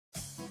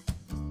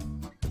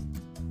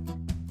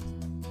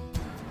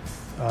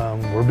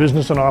We're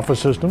Business and Office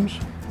Systems.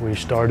 We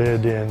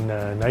started in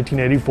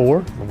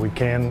 1984. We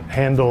can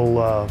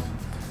handle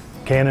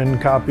Canon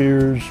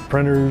copiers,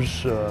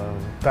 printers,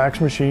 fax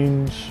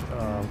machines.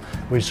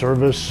 We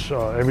service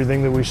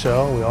everything that we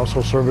sell. We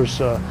also service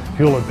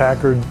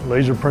Hewlett-Packard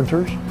laser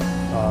printers.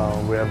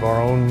 We have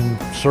our own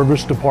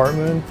service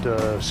department,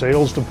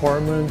 sales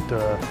department,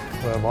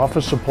 we have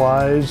office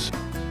supplies.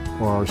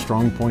 Well, our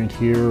strong point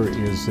here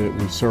is that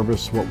we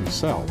service what we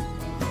sell,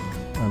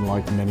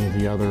 unlike many of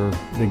the other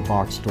big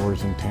box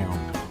stores in town.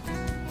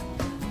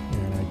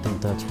 And I think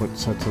that's what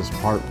sets us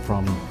apart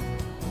from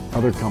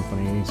other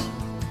companies,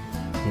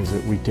 is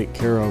that we take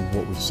care of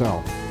what we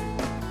sell.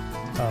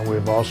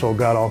 We've also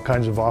got all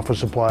kinds of office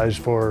supplies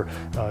for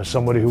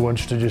somebody who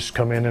wants to just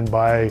come in and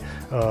buy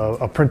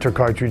a printer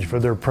cartridge for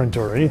their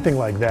printer or anything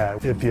like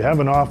that. If you have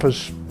an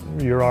office,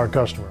 you're our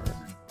customer.